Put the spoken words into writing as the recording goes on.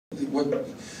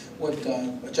what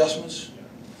adjustments?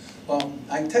 Well,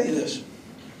 I can tell you this.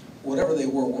 Whatever they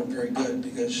were weren't very good,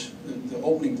 because the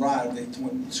opening drive they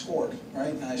went and scored,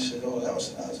 right? And I said, oh,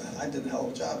 I did a hell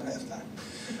of a job at halftime.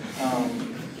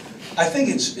 I think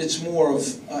it's more of,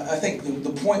 I think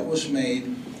the point was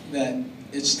made that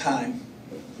it's time.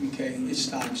 Okay, it's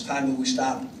time. It's time that we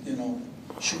stop,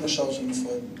 shooting ourselves in the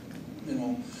foot.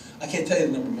 I can't tell you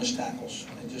the number of missed tackles.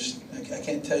 I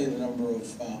can't tell you the number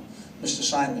of missed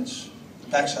assignments.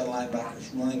 Backside linebackers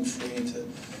running free into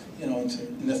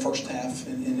in the first half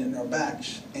and in our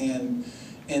backs, and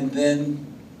then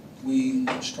we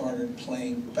started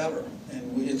playing better.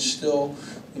 And we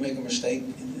make a mistake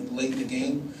late in the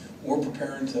game. We're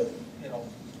preparing to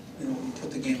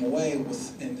put the game away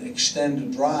and extend a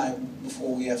drive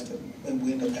before we have to, and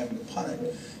we end up having to punt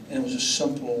it. And it was a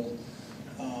simple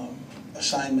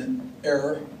assignment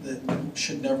error that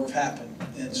should never have happened.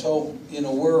 And so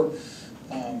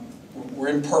we're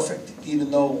imperfect, even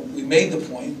though we made the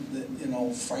point that,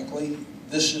 frankly,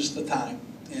 this is the time.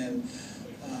 And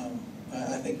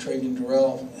I think Travian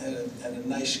Durrell had a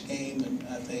nice game, and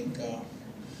I think our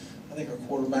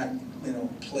quarterback,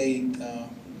 played,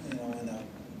 in a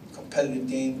competitive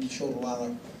game, showed a lot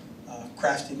of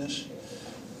craftiness.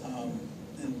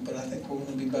 But I think we're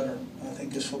going to be better. I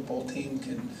think this football team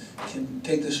can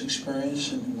take this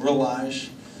experience and realize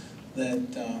that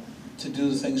to do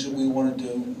the things that we want to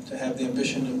do, to have the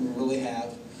ambition that we really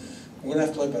have, we're going to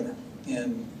have to play better.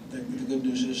 And the good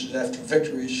news is after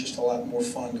victory, it's just a lot more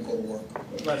fun to go to work.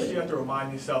 Les, you have to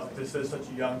remind yourself that this is such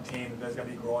a young team that there's going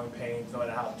to be growing pains, no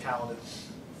matter how talented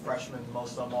freshmen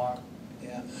most of them are.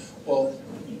 Yeah. Well,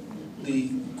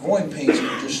 the growing pains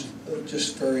are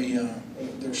just very,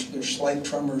 there's slight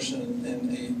tremors and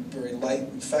a very light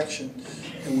infection,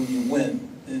 and when you win.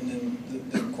 And then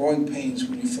the growing pains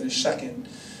when you finish second,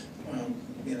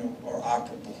 are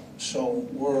operable. So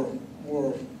we're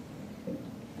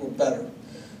better.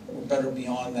 We're better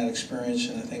beyond that experience,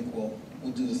 and I think we'll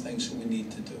do the things that we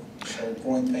need to do. So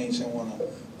growing pains I want to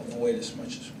avoid as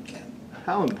much as we can.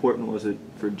 How important was it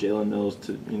for Jalen Mills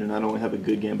to not only have a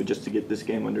good game, but just to get this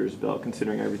game under his belt,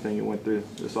 considering everything he went through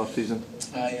this offseason?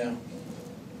 I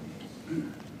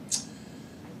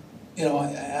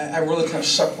really kind of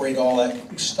separate all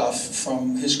that stuff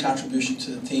from his contribution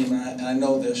to the team, and I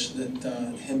know this, that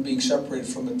him being separated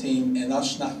from the team and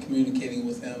us not communicating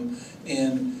with him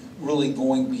and really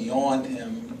going beyond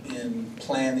him in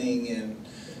planning and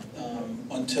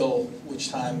until which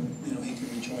time he can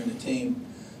rejoin the team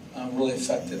really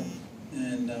affected him,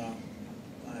 and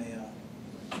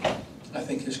I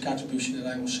think his contribution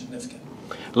tonight was significant.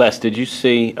 Les, did you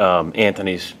see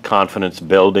Anthony's confidence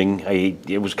building?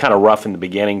 It was kind of rough in the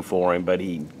beginning for him, but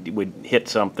he would hit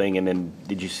something, and then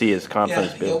did you see his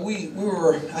confidence build?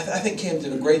 Yeah, I think Cam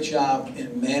did a great job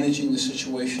in managing the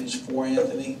situations for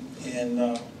Anthony,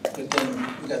 and but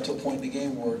then we got to a point in the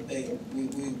game where we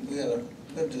got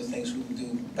to do the things we can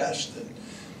do best,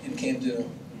 and Cam did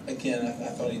I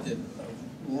thought he did a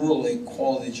really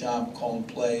quality job calling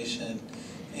plays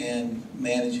and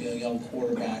managing a young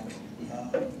quarterback.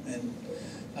 And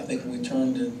I think we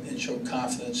turned and showed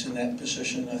confidence in that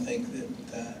position. I think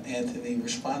that Anthony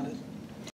responded.